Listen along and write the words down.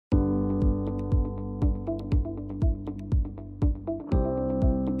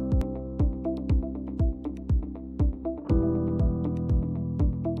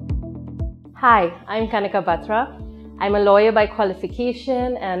Hi, I'm Kanika Batra. I'm a lawyer by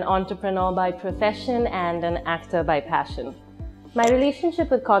qualification, an entrepreneur by profession, and an actor by passion. My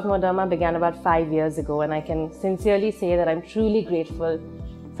relationship with Kosmoderma began about 5 years ago, and I can sincerely say that I'm truly grateful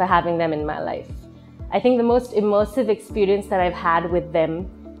for having them in my life. I think the most immersive experience that I've had with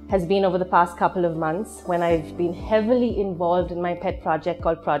them has been over the past couple of months when I've been heavily involved in my pet project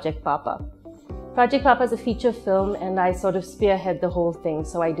called Project Papa. Project Papa is a feature film and I sort of spearhead the whole thing.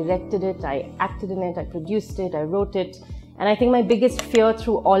 So I directed it, I acted in it, I produced it, I wrote it. And I think my biggest fear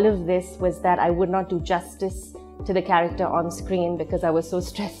through all of this was that I would not do justice to the character on screen because I was so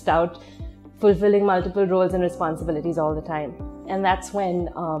stressed out fulfilling multiple roles and responsibilities all the time. And that's when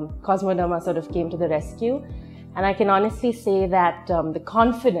Kosmoderma sort of came to the rescue. And I can honestly say that the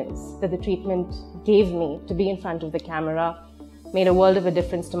confidence that the treatment gave me to be in front of the camera made a world of a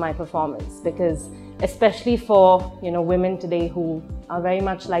difference to my performance, because especially for women today who are very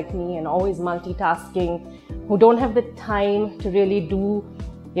much like me and always multitasking, who don't have the time to really do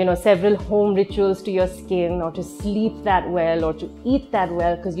several home rituals to your skin, or to sleep that well, or to eat that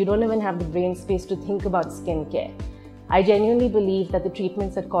well, because you don't even have the brain space to think about skincare. I genuinely believe that the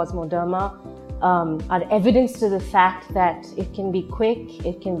treatments at Kosmoderma are evidence to the fact that it can be quick,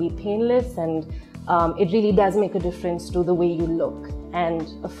 it can be painless, and it really does make a difference to the way you look. And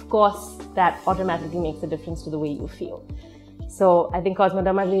of course, that automatically makes a difference to the way you feel. So I think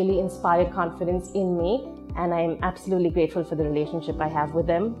Kosmoderma really inspired confidence in me, and I'm absolutely grateful for the relationship I have with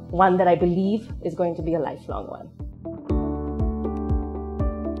them, one that I believe is going to be a lifelong one.